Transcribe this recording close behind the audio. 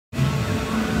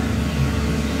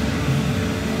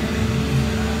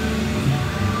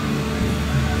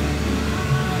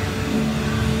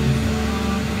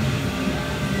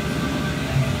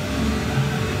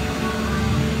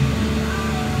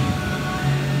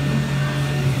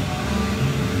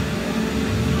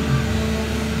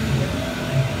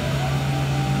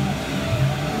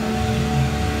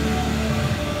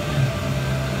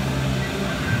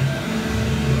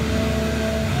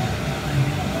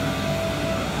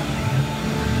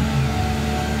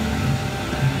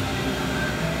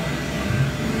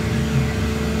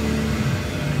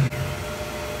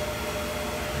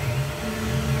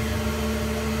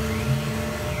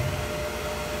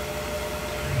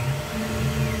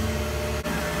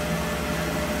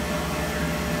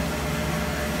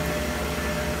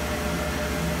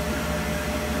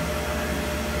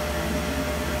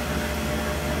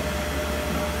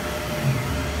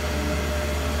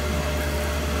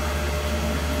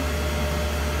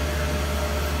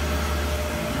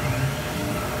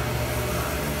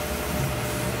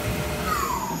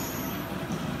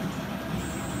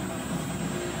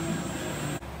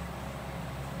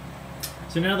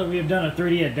So now that we have done a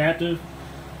 3D adaptive,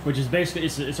 which is basically,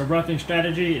 it's a roughing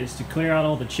strategy, is to clear out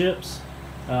all the chips.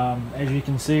 As you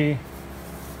can see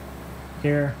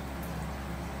here,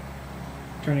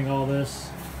 turning all this.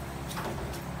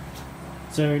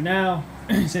 So now,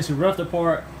 since we roughed the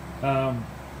part,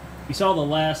 you saw the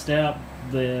last step,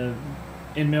 the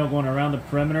end mill going around the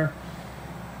perimeter.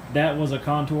 That was a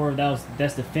contour.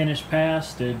 That's the finished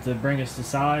pass to bring us to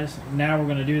size. Now we're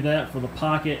going to do that for the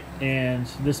pocket and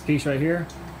this piece right here,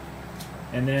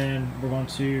 and then we're going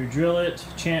to drill it,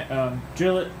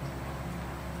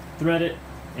 thread it,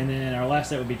 and then our last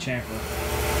step would be chamfer.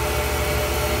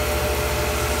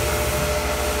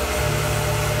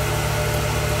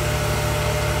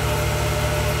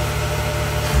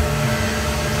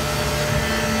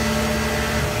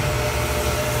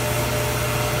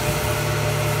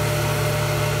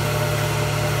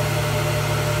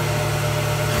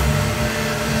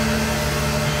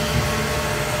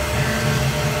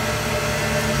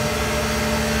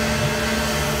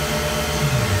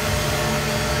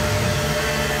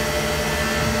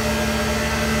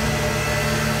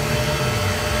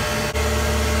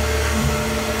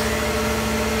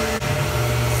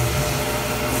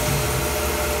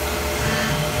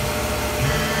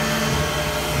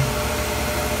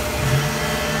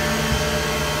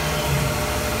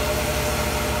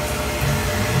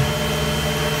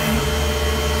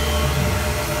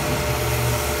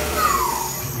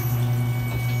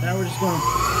 Now we're just going to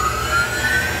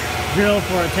drill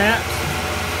for our taps.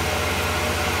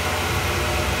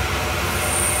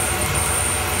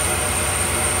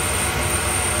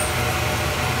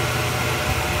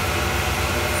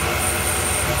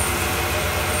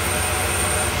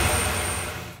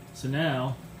 So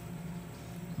now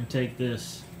I'm going to take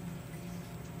this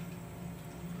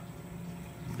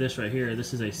right here.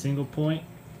 This is a single point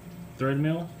thread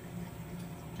mill,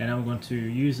 and I'm going to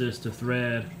use this to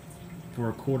thread for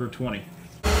a 1/4-20.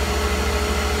 So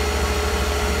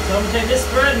I'm going to take this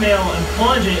thread mill and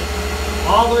plunge it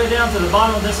all the way down to the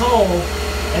bottom of this hole,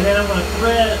 and then I'm going to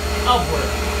thread upward.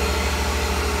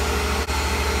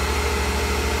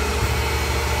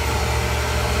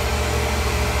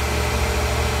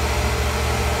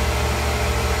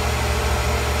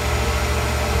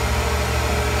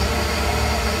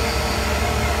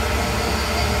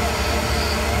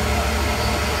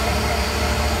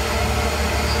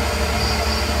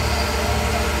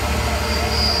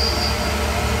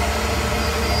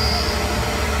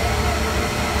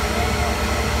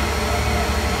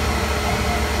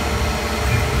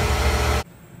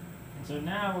 So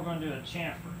now we're going to do a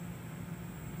chamfer,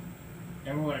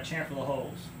 and we're going to chamfer the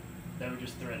holes that we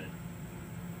just threaded.